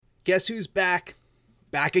Guess who's back?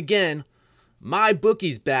 Back again. My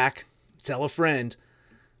bookie's back. Tell a friend.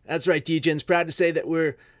 That's right, Degen's proud to say that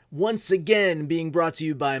we're once again being brought to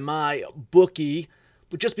you by my bookie.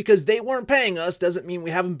 But just because they weren't paying us doesn't mean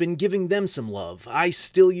we haven't been giving them some love. I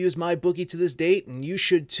still use my bookie to this date, and you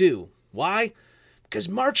should too. Why? Because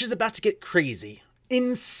March is about to get crazy.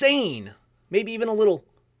 Insane. Maybe even a little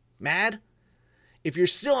mad. If you're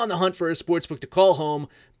still on the hunt for a sportsbook to call home,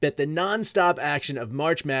 bet the non-stop action of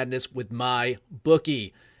March Madness with my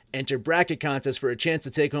bookie. Enter bracket contests for a chance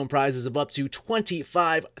to take home prizes of up to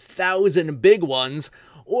 25,000 big ones,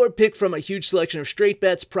 or pick from a huge selection of straight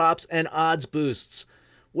bets, props, and odds boosts.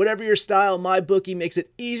 Whatever your style, my bookie makes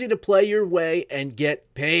it easy to play your way and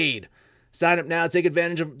get paid. Sign up now, take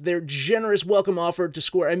advantage of their generous welcome offer to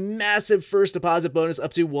score a massive first deposit bonus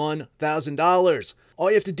up to $1,000. All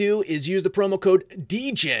you have to do is use the promo code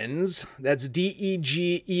DEGENS, that's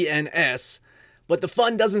DEGENS, but the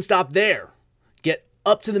fun doesn't stop there. Get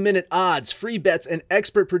up-to-the-minute odds, free bets, and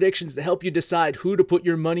expert predictions to help you decide who to put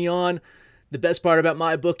your money on. The best part about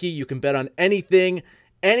MyBookie, you can bet on anything,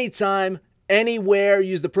 anytime, anywhere.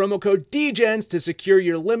 Use the promo code DEGENS to secure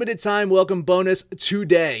your limited-time welcome bonus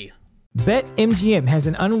today. BetMGM has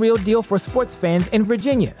an unreal deal for sports fans in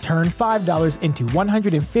Virginia. Turn $5 into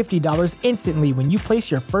 $150 instantly when you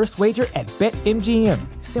place your first wager at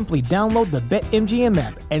BetMGM. Simply download the BetMGM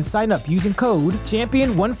app and sign up using code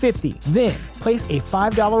Champion150. Then, place a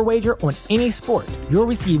 $5 wager on any sport. You'll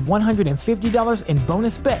receive $150 in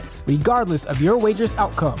bonus bets, regardless of your wager's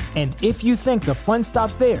outcome. And if you think the fun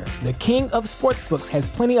stops there, the king of sportsbooks has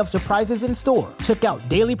plenty of surprises in store. Check out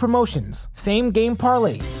daily promotions, same-game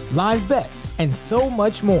parlays, live bets, and so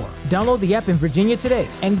much more. Download the app in Virginia today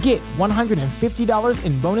and get $150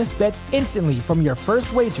 in bonus bets instantly from your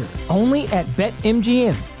first wager. Only at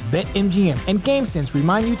BetMGM. BetMGM and GameSense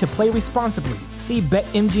remind you to play responsibly. See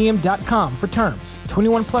BetMGM.com for terms.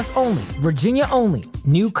 21 plus only. Virginia only.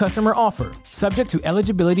 New customer offer. Subject to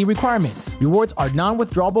eligibility requirements. Rewards are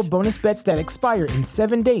non-withdrawable bonus bets that expire in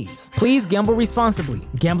 7 days. Please gamble responsibly.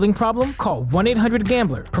 Gambling problem? Call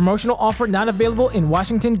 1-800-GAMBLER. Promotional offer not available in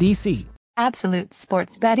Washington, D.C. Absolute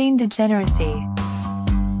sports betting degeneracy.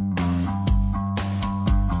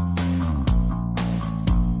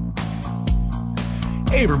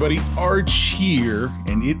 Hey everybody, Arch here,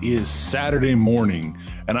 and it is Saturday morning,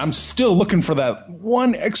 and I'm still looking for that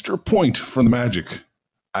one extra point from the Magic.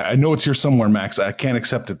 I know it's here somewhere, Max. I can't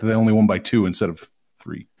accept it that they only won by 2 instead of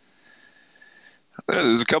 3.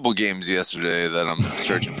 There's a couple games yesterday that I'm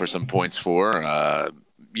searching for some points for.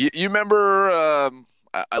 You remember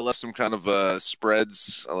I left some kind of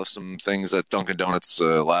spreads. I left some things at Dunkin' Donuts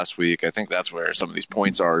last week. I think that's where some of these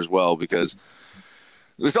points are as well, because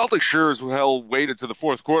the Celtics sure as hell waited to the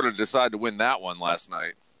fourth quarter to decide to win that one last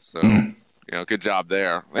night. So, good job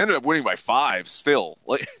there. They ended up winning by 5 still.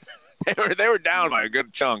 Like, they were down by a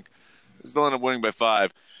good chunk. They still ended up winning by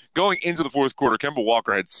 5. Going into the fourth quarter, Kemba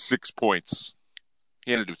Walker had 6 points.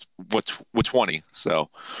 He ended up with 20. So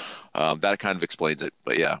that kind of explains it.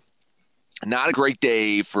 But, yeah, not a great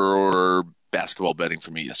day for basketball betting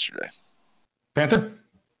for me yesterday. Panther,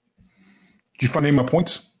 did you find any of my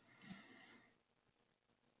points?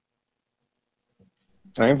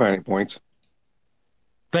 I ain't finding points.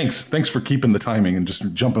 Thanks for keeping the timing and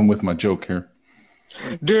just jumping with my joke here.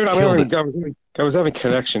 Dude, I was having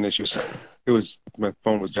connection issues. My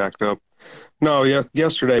phone was jacked up. No,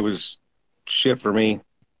 yesterday was shit for me.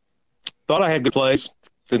 Thought I had good plays.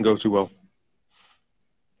 Didn't go too well.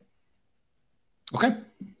 Okay.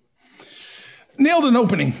 Nailed an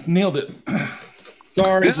opening. Nailed it.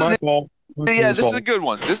 Sorry, it's my fault. Yeah, this is a good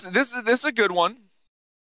one. This is a good one.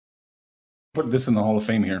 Put this in the Hall of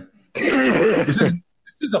Fame here. This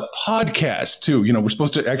is a podcast too. We're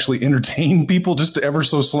supposed to actually entertain people just ever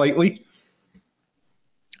so slightly.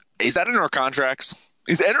 Is that in our contracts?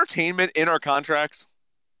 Is entertainment in our contracts?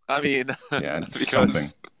 I mean, yeah, it's something.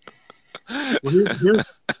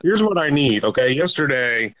 Here's what I need. Okay,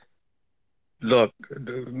 yesterday, look,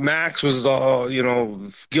 Max was all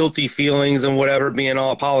guilty feelings and whatever, being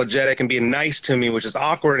all apologetic and being nice to me, which is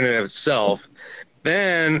awkward in and of itself.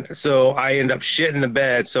 Then, so I end up shitting the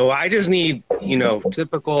bed. So I just need,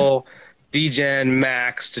 typical Degen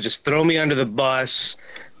Max to just throw me under the bus,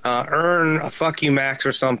 earn a fuck you Max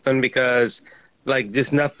or something, because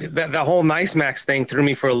just nothing. That whole nice Max thing threw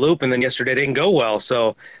me for a loop, and then yesterday didn't go well.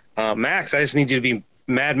 So Max, I just need you to be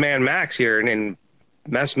Madman Max here and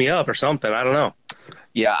mess me up or something. I don't know.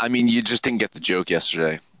 Yeah, I mean, you just didn't get the joke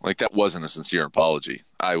yesterday. Like, that wasn't a sincere apology.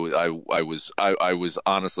 I was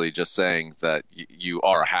honestly just saying that you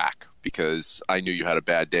are a hack, because I knew you had a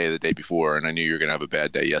bad day the day before, and I knew you were going to have a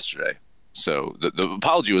bad day yesterday. So the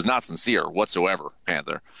apology was not sincere whatsoever,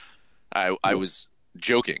 Panther. I was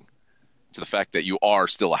joking to the fact that you are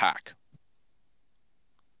still a hack.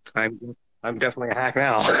 I'm definitely a hack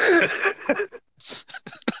now.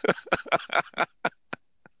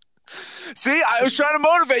 See, I was trying to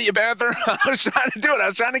motivate you, Panther. I was trying to do it. I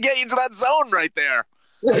was trying to get you into that zone right there.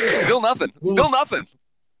 Still nothing. Still nothing.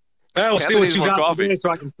 Well, we'll see what you got coffee today so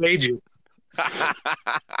I can fade you.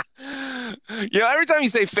 Every time you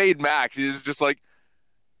say fade Max, it's just like,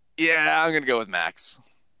 yeah, I'm going to go with Max.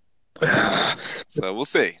 So we'll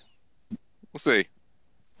see. We'll see.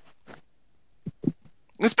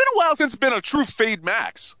 It's been a while since it's been a true fade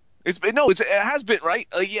Max. It has been, right?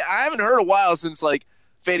 I haven't heard a while since, like,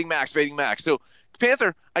 fading Max. So,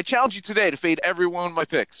 Panther, I challenge you today to fade every one of my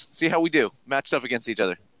picks. See how we do, matched up against each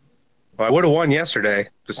other. Well, I would have won yesterday,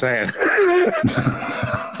 just saying.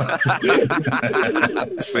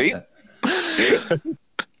 See?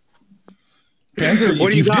 Panther,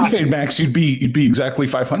 if you did fade Max, you'd be exactly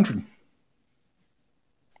 500.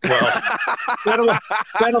 Well,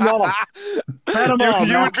 bet them all.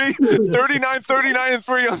 You would be 39, 39, and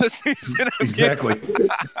 3 on the season. Exactly.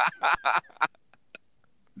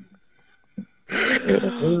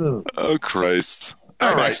 Oh, Christ.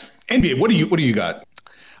 All right, Max. NBA, what do you got?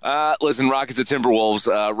 Listen, Rockets at Timberwolves.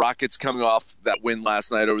 Rockets coming off that win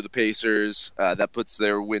last night over the Pacers. That puts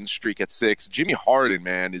their win streak at 6. Jimmy Harden,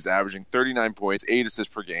 man, is averaging 39 points, 8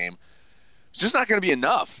 assists per game. It's just not going to be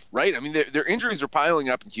enough, right? I mean, their injuries are piling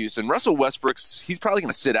up in Houston. Russell Westbrook's, he's probably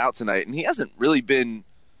going to sit out tonight, and he hasn't really been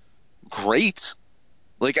great.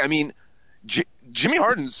 Like, I mean, Jimmy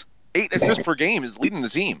Harden's 8 assists per game is leading the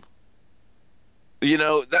team. You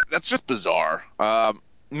know, that's just bizarre.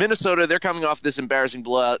 Minnesota, they're coming off this embarrassing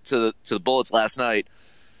blowout to the Bullets last night.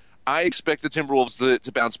 I expect the Timberwolves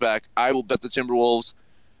to bounce back. I will bet the Timberwolves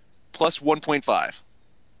plus 1.5.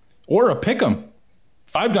 Or a pick'em.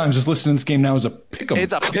 5 Dimes is listed in this game now as a pick'em.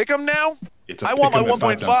 It's a pick'em now? I want my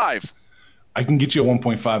 1.5. I can get you a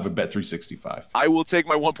 1.5 at bet 365. I will take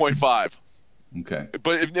my 1.5. Okay.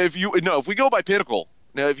 But if we go by Pinnacle,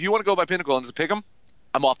 now if you want to go by Pinnacle and it's a pick'em,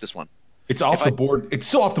 I'm off this one. It's off the board. It's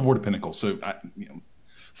still off the board at Pinnacle. So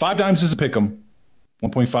 5 Dimes is a pick'em.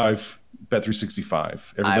 1.5 bet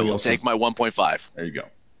 365. I will take my 1.5. There you go.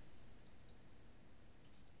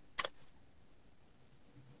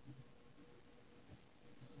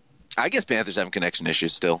 I guess Panthers having connection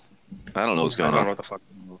issues still. I don't know what's going on. I don't know what the fuck.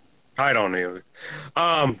 I don't either.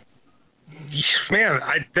 Man,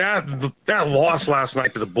 that loss last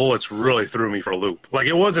night to the Bullets really threw me for a loop. Like,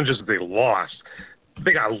 it wasn't just that they lost;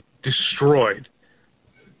 they got destroyed.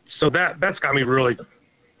 So that's got me really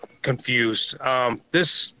confused.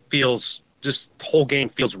 This whole game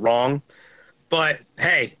feels wrong. But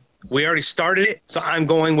hey, we already started it, so I'm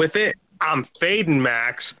going with it. I'm fading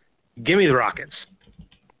Max. Give me the Rockets.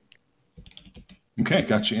 Okay,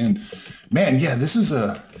 got you in. Man, yeah, this is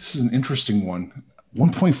an interesting one.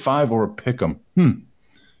 1.5 or a pick'em.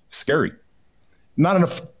 Scary. Not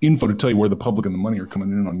enough info to tell you where the public and the money are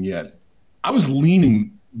coming in on yet. I was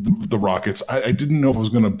leaning the Rockets. I didn't know if I was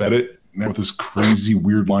going to bet it. Now with this crazy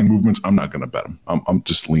weird line movements, I'm not going to bet them. I'm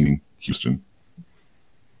just leaning Houston.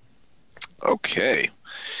 Okay.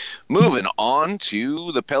 Moving on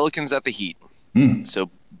to the Pelicans at the Heat.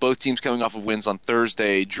 So both teams coming off of wins on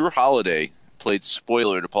Thursday. Drew Holiday played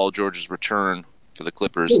spoiler to Paul George's return for the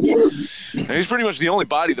Clippers. And he's pretty much the only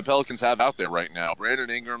body the Pelicans have out there right now.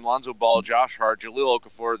 Brandon Ingram, Lonzo Ball, Josh Hart, Jahlil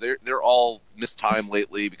Okafor, they're all missed time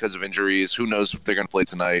lately because of injuries. Who knows if they're going to play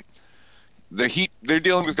tonight. The Heat, they're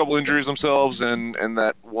dealing with a couple injuries themselves and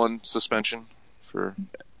that one suspension for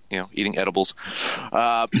eating edibles.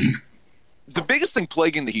 The biggest thing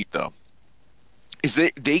plaguing the Heat, though, is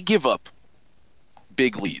they give up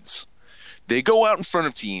big leads. They go out in front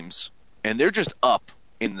of teams, and they're just up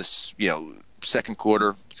in this, second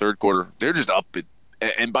quarter, third quarter. They're just up,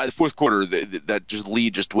 and by the fourth quarter, that just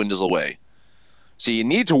lead just dwindles away. So you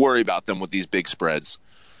need to worry about them with these big spreads.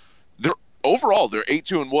 Overall, they're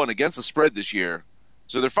 8-2-1 against the spread this year,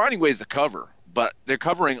 so they're finding ways to cover, but they're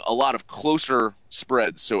covering a lot of closer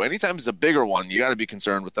spreads. So anytime it's a bigger one, you got to be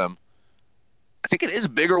concerned with them. I think it is a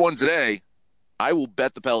bigger one today. I will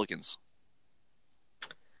bet the Pelicans.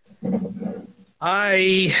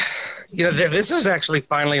 This is actually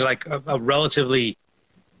finally like a relatively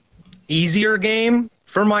easier game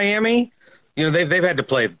for Miami. They've had to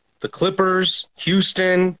play the Clippers,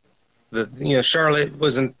 Houston. Charlotte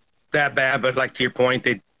wasn't that bad, but like to your point,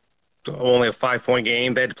 they only a 5-point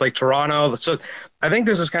game. They had to play Toronto. So I think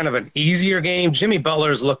this is kind of an easier game. Jimmy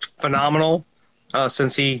Butler's looked phenomenal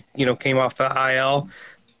since he came off the IL.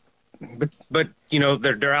 but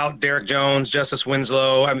they're out. Derek Jones, Justice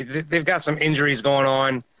Winslow. I mean, they've got some injuries going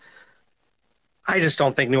on. I just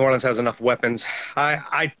don't think New Orleans has enough weapons.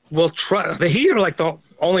 I will try. The Heat are like the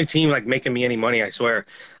only team like making me any money, I swear.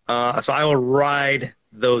 So I will ride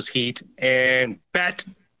those Heat and bet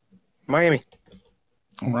Miami.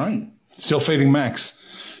 All right. Still fading Max.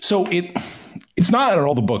 So it's not at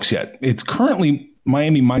all the books yet. It's currently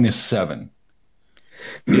Miami -7.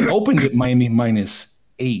 It opened at Miami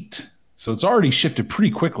 -8. So it's already shifted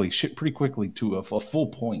pretty quickly to a full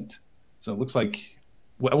point. So it looks like,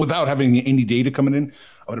 without having any data coming in,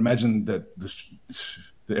 I would imagine that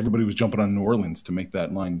everybody was jumping on New Orleans to make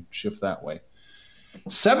that line shift that way.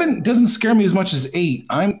 7 doesn't scare me as much as 8.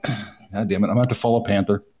 God damn it, I'm going to have to follow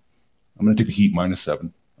Panther. I'm going to take the Heat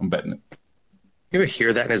 -7. I'm betting it. You ever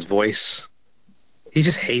hear that in his voice? He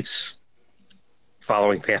just hates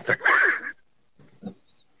following Panther.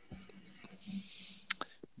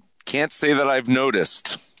 Can't say that I've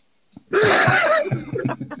noticed.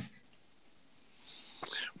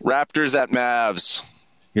 Raptors at Mavs.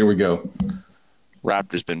 Here we go.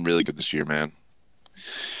 Raptors been really good this year, man.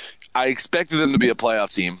 I expected them to be a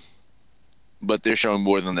playoff team, but they're showing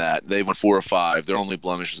more than that. They won 4 or 5. Their only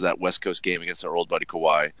blemish is that West Coast game against our old buddy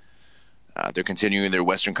Kawhi. They're continuing their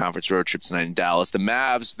Western Conference road trip tonight in Dallas. The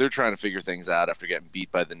Mavs, they're trying to figure things out after getting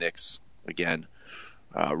beat by the Knicks again.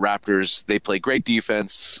 Raptors, they play great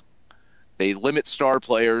defense. They limit star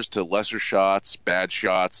players to lesser shots, bad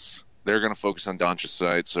shots. They're going to focus on Doncic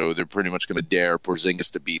tonight, so they're pretty much going to dare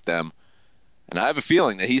Porzingis to beat them. And I have a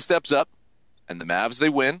feeling that he steps up, and the Mavs, they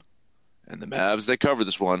win, and the Mavs, they cover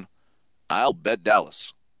this one. I'll bet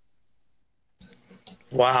Dallas.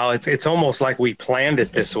 Wow, it's almost like we planned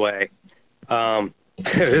it this way.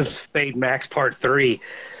 This is Fade Max Part 3.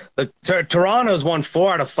 Toronto's won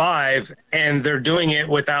 4 out of 5, and they're doing it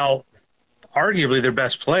without arguably their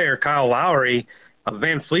best player, Kyle Lowry.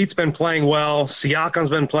 Van Fleet's been playing well. Siakam's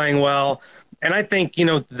been playing well. And I think,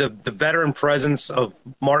 the veteran presence of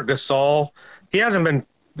Marc Gasol, he hasn't been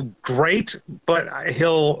great, but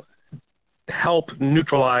he'll help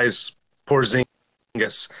neutralize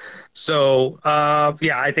Porzingis. So,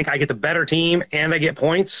 I think I get the better team and I get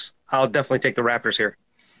points. I'll definitely take the Raptors here.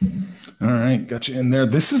 All right, got you in there.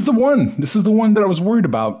 This is the one. This is the one that I was worried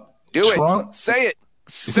about. Do it. Say it.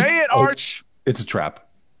 Say it, Arch. It's a trap.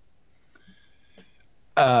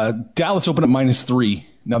 Dallas opened at -3.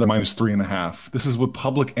 Now they're -3.5. This is with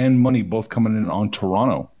public and money both coming in on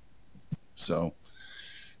Toronto. So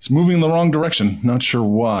it's moving in the wrong direction. Not sure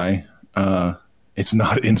why. It's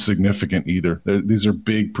not insignificant either. These are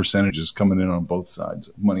big percentages coming in on both sides,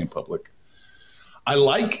 money and public. I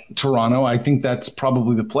like Toronto. I think that's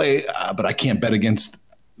probably the play, but I can't bet against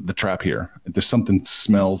the trap here. If there's something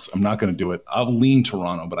smells, I'm not going to do it. I'll lean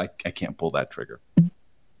Toronto, but I can't pull that trigger.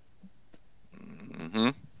 Mm-hmm.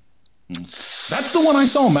 That's the one I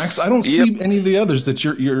saw, Max. I don't see any of the others that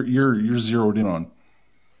you're zeroed in on.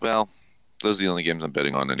 Well, those are the only games I'm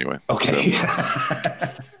betting on anyway. Okay.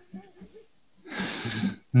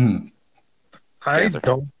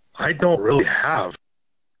 So. I don't really have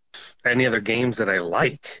any other games that I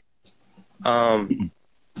like.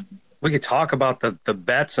 We could talk about the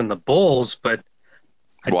bets and the Bulls, but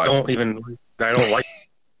I don't like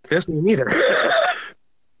this one either.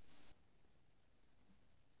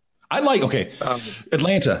 I like,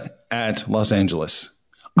 Atlanta at Los Angeles.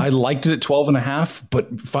 I liked it at 12.5,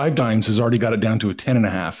 but 5 Dimes has already got it down to a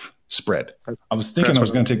 10.5 spread. I was thinking I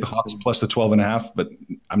was going to take the Hawks plus the 12.5, but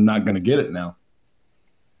I'm not going to get it now.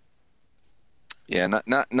 Yeah,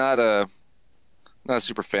 not a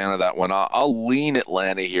super fan of that one. I'll lean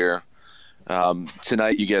Atlanta here.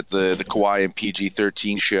 Tonight you get the Kawhi and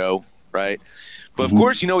PG-13 show, right? But of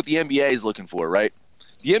course, you know what the NBA is looking for, right?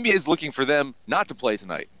 The NBA is looking for them not to play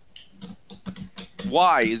tonight.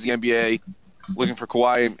 Why is the NBA looking for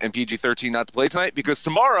Kawhi and PG-13 not to play tonight? Because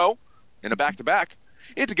tomorrow, in a back-to-back,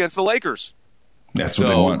 it's against the Lakers. That's what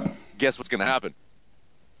they want. Guess what's going to happen?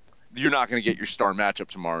 You're not going to get your star matchup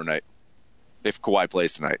tomorrow night if Kawhi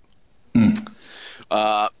plays tonight.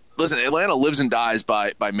 Listen, Atlanta lives and dies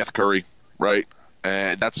by Meth Curry, right?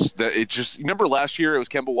 And it just, remember last year it was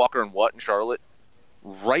Kemba Walker and Watt in Charlotte?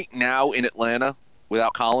 Right now in Atlanta,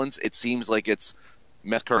 without Collins, it seems like it's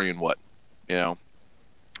Meth Curry and Watt,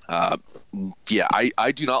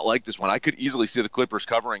 I do not like this one. I could easily see the Clippers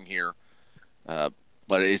covering here, but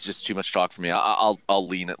it's just too much talk for me. I'll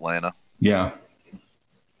lean Atlanta. Yeah.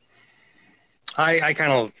 I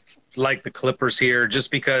kind of like the Clippers here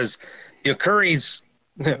just because Curry's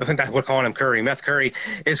we're calling him Curry. Meth Curry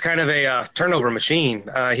is kind of a turnover machine.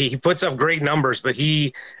 He puts up great numbers, but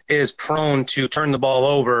he is prone to turn the ball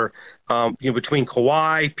over. Between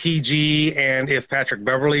Kawhi, PG, and if Patrick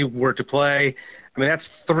Beverly were to play, I mean,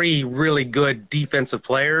 that's three really good defensive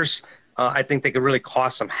players. I think they could really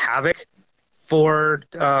cause some havoc for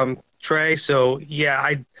Trey. So,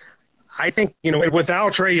 yeah, I think,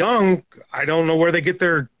 without Trey Young, I don't know where they get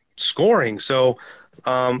their scoring. So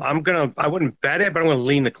I wouldn't bet it, but I'm going to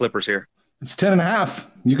lean the Clippers here. It's 10.5.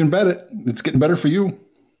 You can bet it. It's getting better for you.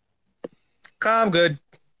 I'm good.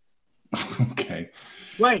 Okay.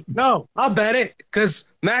 Wait, no, I'll bet it because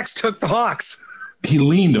Max took the Hawks. He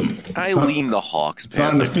leaned them. I leaned the Hawks. It's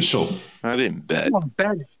not an official. I didn't bet. Come on,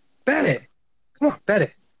 bet it. Bet it. Come on, bet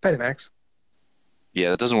it. Bet it, Max.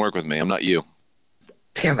 Yeah, that doesn't work with me. I'm not you.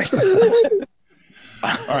 Damn it.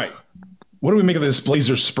 All right. What do we make of this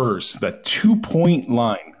Blazers Spurs? That 2-point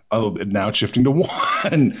line. Oh, now it's shifting to 1.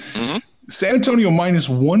 Mm-hmm. San Antonio minus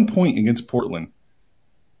 1 point against Portland.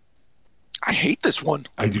 I hate this one.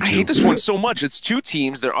 I do too. I hate this one so much. It's two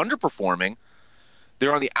teams. They're underperforming.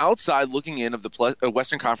 They're on the outside looking in of the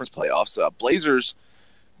Western Conference playoffs. Blazers,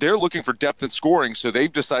 they're looking for depth and scoring, so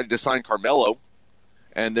they've decided to sign Carmelo,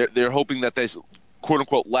 and they're hoping that this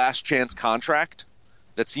quote-unquote last chance contract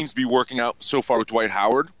that seems to be working out so far with Dwight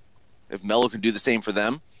Howard, if Melo can do the same for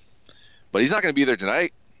them. But he's not going to be there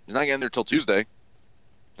tonight. He's not getting there till Tuesday.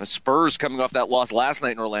 The Spurs coming off that loss last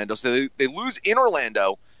night in Orlando, so they lose in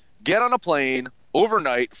Orlando, get on a plane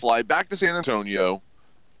overnight, fly back to San Antonio.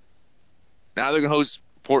 Now they're going to host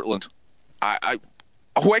Portland. I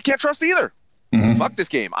can't trust either. Mm-hmm. Fuck this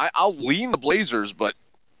game. I'll lean the Blazers, but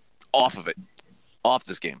off of it. Off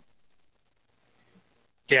this game.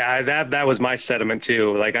 Yeah, that was my sentiment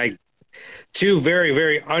too. Two very,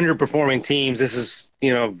 very underperforming teams. This is,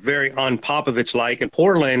 very un-Popovich-like. And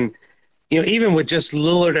Portland, even with just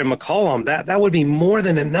Lillard and McCollum, that would be more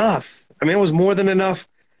than enough. I mean, it was more than enough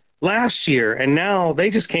last year, and now they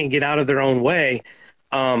just can't get out of their own way.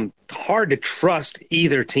 Hard to trust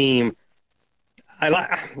either team.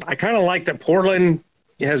 I kind of like that Portland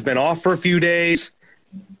has been off for a few days.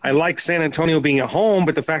 I like San Antonio being at home,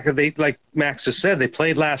 but the fact that they, like Max just said, they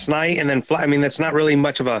played last night and then that's not really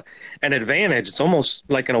much of an advantage. It's almost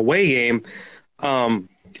like an away game.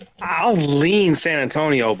 I'll lean San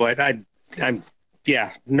Antonio, but I'm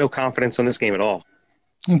no confidence on this game at all.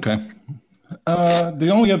 Okay. The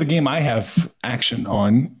only other game I have action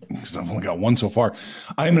on, because I've only got one so far,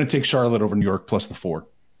 I'm going to take Charlotte over New York plus the 4.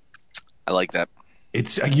 I like that.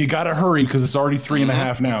 It's you got to hurry because it's already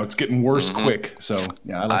 3.5 now. It's getting worse quick. So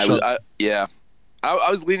yeah, I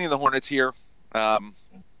was leaning the Hornets here.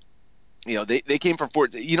 They came from 4.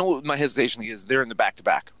 My hesitation is they're in the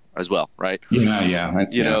back-to-back as well, right? Yeah.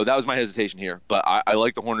 That was my hesitation here, but I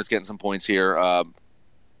like the Hornets getting some points here.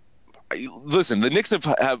 Listen, the Knicks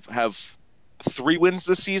have 3 wins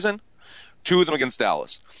this season, 2 of them against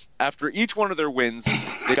Dallas. After each one of their wins,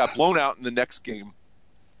 they got blown out in the next game,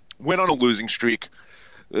 went on a losing streak.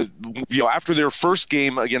 After their first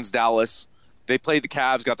game against Dallas, they played the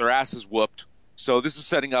Cavs, got their asses whooped. So this is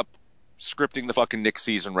setting up, scripting the fucking Knicks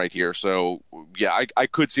season right here. So, yeah, I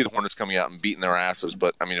could see the Hornets coming out and beating their asses,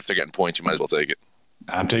 but, I mean, if they're getting points, you might as well take it.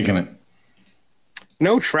 I'm taking it.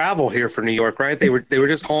 No travel here for New York, right? They were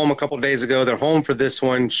just home a couple of days ago. They're home for this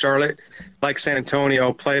one. Charlotte, like San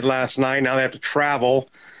Antonio, played last night. Now they have to travel.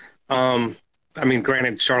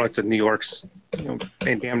 Granted, Charlotte to New York's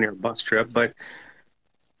damn near a bus trip, but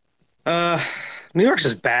New York's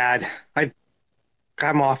is bad.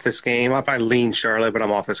 I'm off this game. I lean Charlotte, but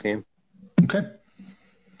I'm off this game. Okay.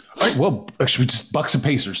 All right. Well, actually, just Bucks and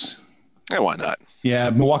Pacers. Yeah, why not? Yeah,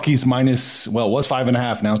 Milwaukee's minus. Well, it was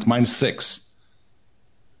 5.5. Now it's -6.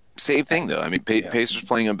 Same thing, though. I mean, Pacers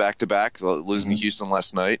playing them back-to-back, losing to Houston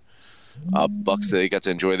last night. Bucks, they got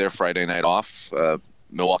to enjoy their Friday night off.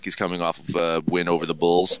 Milwaukee's coming off of a win over the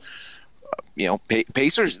Bulls. The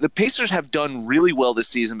Pacers have done really well this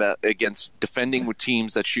season against defending with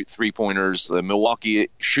teams that shoot three-pointers. Milwaukee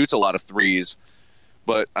shoots a lot of threes,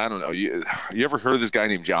 but I don't know. You ever heard of this guy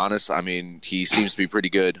named Giannis? I mean, he seems to be pretty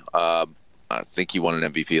good. I think he won an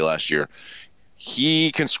MVP last year.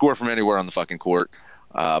 He can score from anywhere on the fucking court.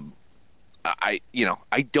 I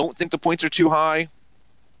don't think the points are too high,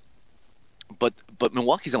 but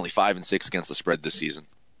Milwaukee's only 5-6 against the spread this season,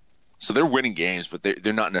 so they're winning games, but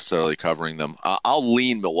they're not necessarily covering them. I'll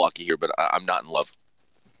lean Milwaukee here, but I'm not in love.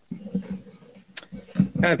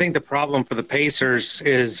 I think the problem for the Pacers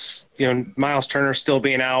is Miles Turner still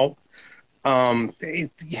being out.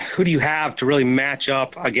 Who do you have to really match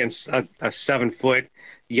up against a 7-foot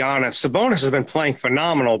Giannis? Sabonis has been playing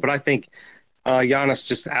phenomenal, but I think Giannis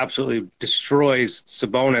just absolutely destroys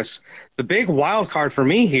Sabonis. The big wild card for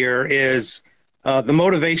me here is the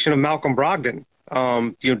motivation of Malcolm Brogdon.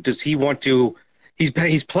 Does he want to?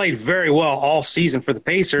 He's played very well all season for the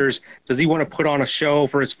Pacers. Does he want to put on a show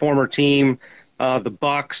for his former team, the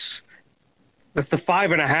Bucks? The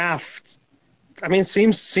 5.5. I mean,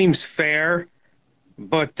 seems fair,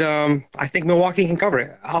 but I think Milwaukee can cover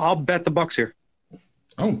it. I'll bet the Bucks here.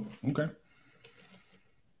 Oh, okay.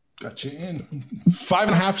 Got you in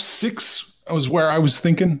 5.5, 6 was where I was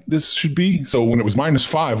thinking this should be. So when it was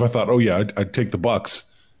 -5, I thought, oh yeah, I'd take the Bucks.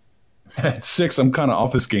 At 6, I'm kind of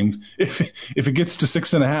off this game. If it gets to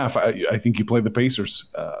 6.5, I think you play the Pacers.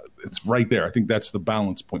 It's right there. I think that's the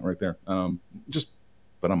balance point right there.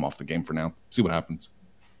 But I'm off the game for now. See what happens.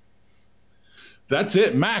 That's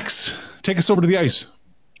it. Max, take us over to the ice.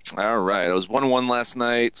 All right. I was 1-1 last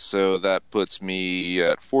night, so that puts me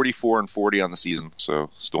at 44-40 on the season. So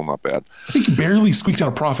still not bad. I think you barely squeaked out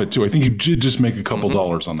a profit too. I think you did just make a couple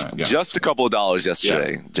dollars on that. Yeah. Just a couple of dollars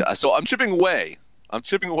yesterday. Yeah. So I'm chipping away. At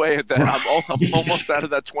that. I'm almost out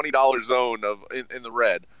of that $20 zone in the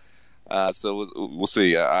red. So we'll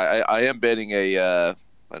see. I am betting a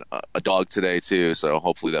dog today too. So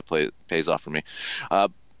hopefully that pays off for me.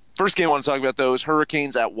 First game I want to talk about those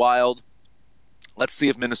Hurricanes at Wild. Let's see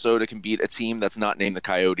if Minnesota can beat a team that's not named the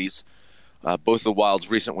Coyotes. Both the Wild's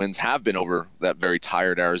recent wins have been over that very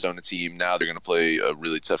tired Arizona team. Now they're going to play a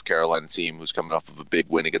really tough Carolina team who's coming off of a big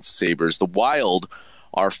win against the Sabres. The Wild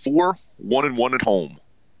are 4-1-1 at home,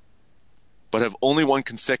 but have only won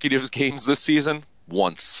consecutive games this season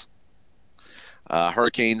once.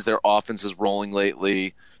 Hurricanes, their offense is rolling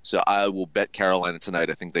lately, so I will bet Carolina tonight.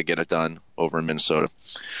 I think they get it done over in Minnesota.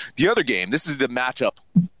 The other game, this is the matchup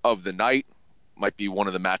of the night, might be one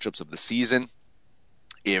of the matchups of the season.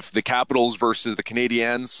 If the Capitals versus the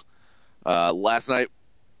Canadiens last night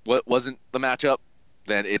wasn't the matchup,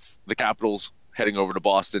 then it's the Capitals heading over to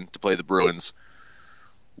Boston to play the Bruins.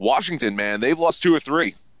 Washington, man, they've lost 2 or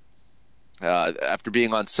 3 after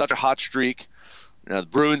being on such a hot streak. The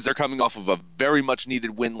Bruins, they're coming off of a very much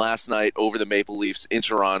needed win last night over the Maple Leafs in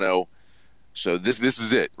Toronto. So this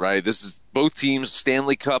is it, right? This is both teams'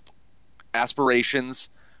 Stanley Cup aspirations,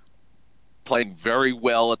 playing very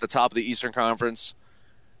well at the top of the Eastern Conference.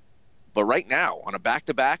 But right now, on a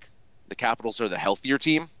back-to-back, the Capitals are the healthier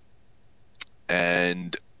team,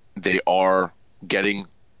 and they are getting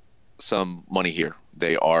some money here.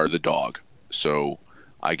 They are the dog. So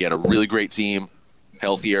I get a really great team,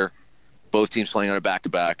 healthier, both teams playing on a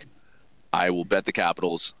back-to-back. I will bet the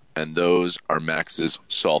Capitals, and those are Max's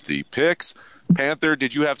salty picks. Panther,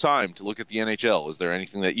 did you have time to look at the NHL? Is there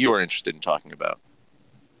anything that you are interested in talking about?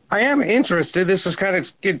 I am interested. This is kind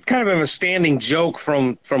of a standing joke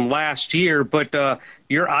from last year, but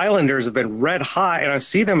your Islanders have been red hot, and I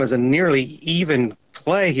see them as a nearly even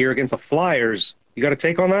play here against the Flyers. You got a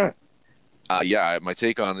take on that? Yeah, my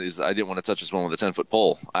take on it is I didn't want to touch this one with a 10-foot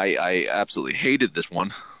pole. I absolutely hated this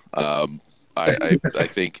one. I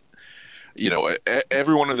think,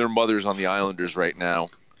 every one of their mothers on the Islanders right now,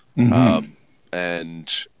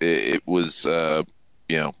 and it was,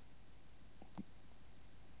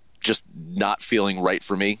 just not feeling right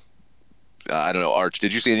for me. I don't know, Arch,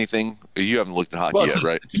 did you see anything? You haven't looked at hockey yet,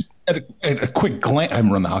 right? At a quick glance, I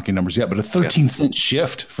haven't run the hockey numbers yet, but a 13-cent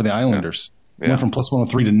shift for the Islanders. Yeah. Went from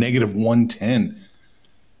 +103 to -110.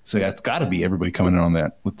 So, yeah, it's got to be everybody coming in on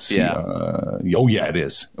that. Let's see. Yeah. It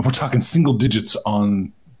is. We're talking single digits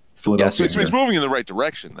on Philadelphia. Yeah, so it's moving in the right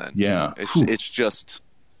direction then. Yeah. It's just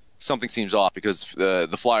something seems off because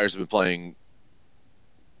the Flyers have been playing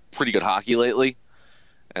pretty good hockey lately.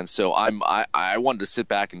 And so I wanted to sit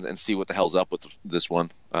back and see what the hell's up with this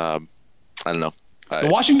one. I don't know. The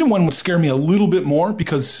Washington one would scare me a little bit more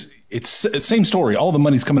because it's the same story. All the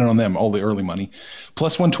money's coming in on them, all the early money.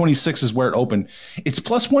 +126 is where it opened. It's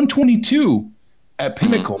 +122 at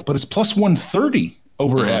Pinnacle, but it's +130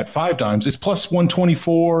 over at Five Dimes. It's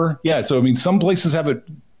 +124. Yeah, so I mean, some places have it,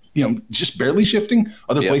 just barely shifting.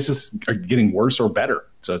 Other places are getting worse or better.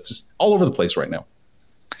 So it's just all over the place right now.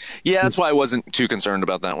 Yeah, that's why I wasn't too concerned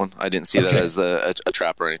about that one. I didn't see that as a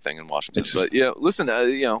trap or anything in Washington. But listen,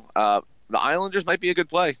 the Islanders might be a good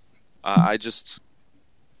play. I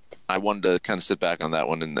wanted to kind of sit back on that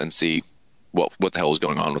one and see what the hell is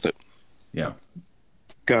going on with it. Yeah,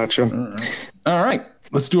 gotcha. All right.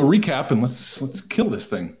 Let's do a recap and let's kill this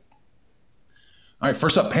thing. All right,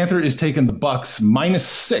 first up, Panther is taking the Bucks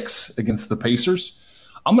 -6 against the Pacers.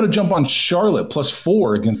 I'm going to jump on Charlotte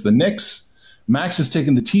 +4 against the Knicks. Max is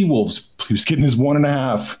taking the T-Wolves. He was getting his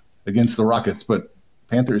 1.5 against the Rockets, but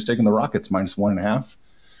Panther is taking the Rockets -1.5.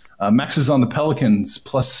 Max is on the Pelicans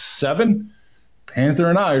 +7. Panther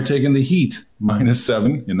and I are taking the Heat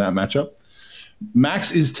 -7 in that matchup.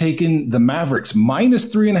 Max is taking the Mavericks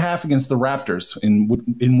 -3.5 against the Raptors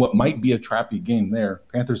in what might be a trappy game there.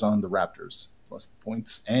 Panthers on the Raptors plus the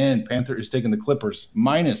points. And Panther is taking the Clippers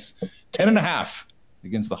 -10.5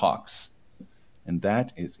 against the Hawks. And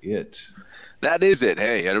that is it. That is it.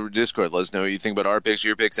 Hey, head over to Discord. Let us know what you think about our picks,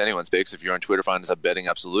 your picks, anyone's picks. If you're on Twitter, find us at Betting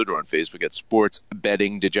Absolute, or on Facebook at Sports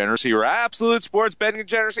Betting Degeneracy, or Absolute Sports Betting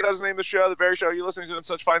Degeneracy. That's the name of the show, the very show you're listening to on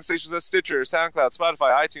such fine stations as Stitcher, SoundCloud,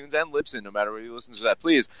 Spotify, iTunes, and Libsyn. No matter where you listen to that,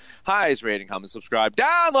 please, highest rating, comment, subscribe,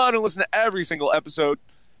 download, and listen to every single episode.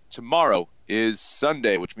 Tomorrow is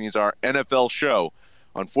Sunday, which means our NFL show.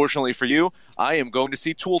 Unfortunately for you, I am going to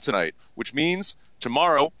see Tool tonight, which means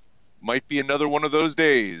tomorrow might be another one of those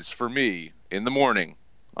days for me in the morning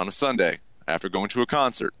on a Sunday after going to a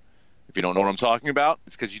concert. If you don't know what I'm talking about,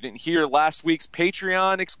 it's because you didn't hear last week's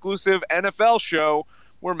Patreon exclusive NFL show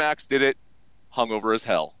where Max did it hungover as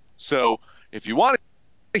hell. So if you want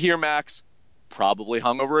to hear Max probably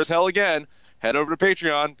hungover as hell again, head over to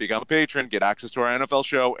Patreon, become a patron, get access to our NFL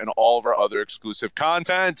show and all of our other exclusive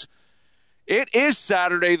content. It is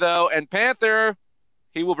Saturday, though, and Panther,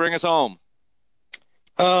 he will bring us home.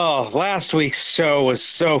 Oh, last week's show was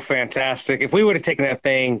so fantastic. If we would have taken that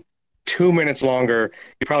thing 2 minutes longer,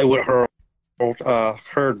 you probably would have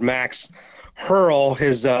heard Max hurl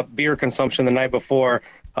his beer consumption the night before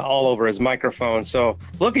all over his microphone. So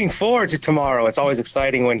looking forward to tomorrow. It's always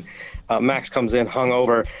exciting when Max comes in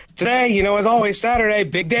hungover. Today, as always, Saturday,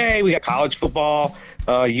 big day. We got college football,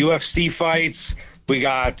 UFC fights. We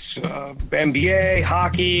got NBA,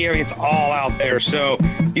 hockey. I mean, it's all out there. So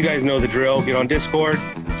you guys know the drill. Get on Discord.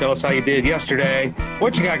 Tell us how you did yesterday.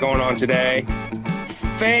 What you got going on today.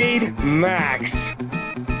 Fade Max.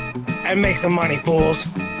 And make some money, fools.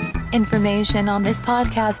 Information on this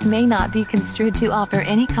podcast may not be construed to offer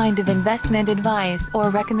any kind of investment advice or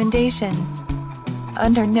recommendations.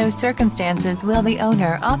 Under no circumstances will the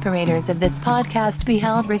owner-operators of this podcast be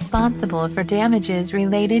held responsible for damages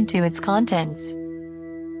related to its contents.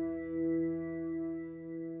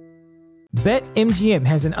 BetMGM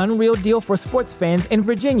has an unreal deal for sports fans in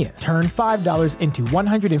Virginia. Turn $5 into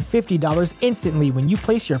 $150 instantly when you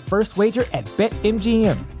place your first wager at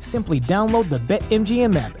BetMGM. Simply download the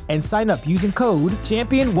BetMGM app and sign up using code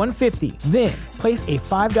Champion150. Then, place a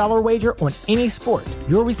 $5 wager on any sport.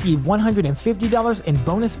 You'll receive $150 in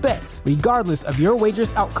bonus bets, regardless of your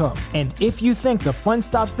wager's outcome. And if you think the fun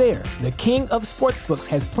stops there, the king of sportsbooks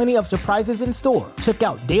has plenty of surprises in store. Check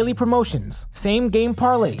out daily promotions, same-game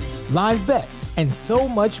parlays, live bets, and so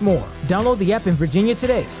much more. Download the app in Virginia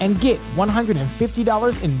today and get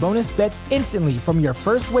 $150 in bonus bets instantly from your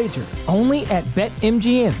first wager. Only at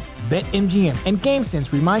BetMGM. BetMGM and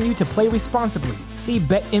GameSense remind you to play responsibly. See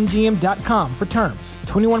BetMGM.com for terms.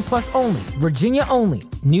 21 plus only. Virginia only.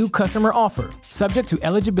 New customer offer. Subject to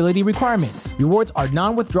eligibility requirements. Rewards are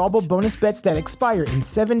non-withdrawable bonus bets that expire in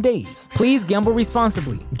 7 days. Please gamble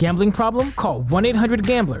responsibly. Gambling problem? Call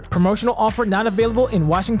 1-800-GAMBLER. Promotional offer not available in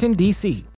Washington, D.C.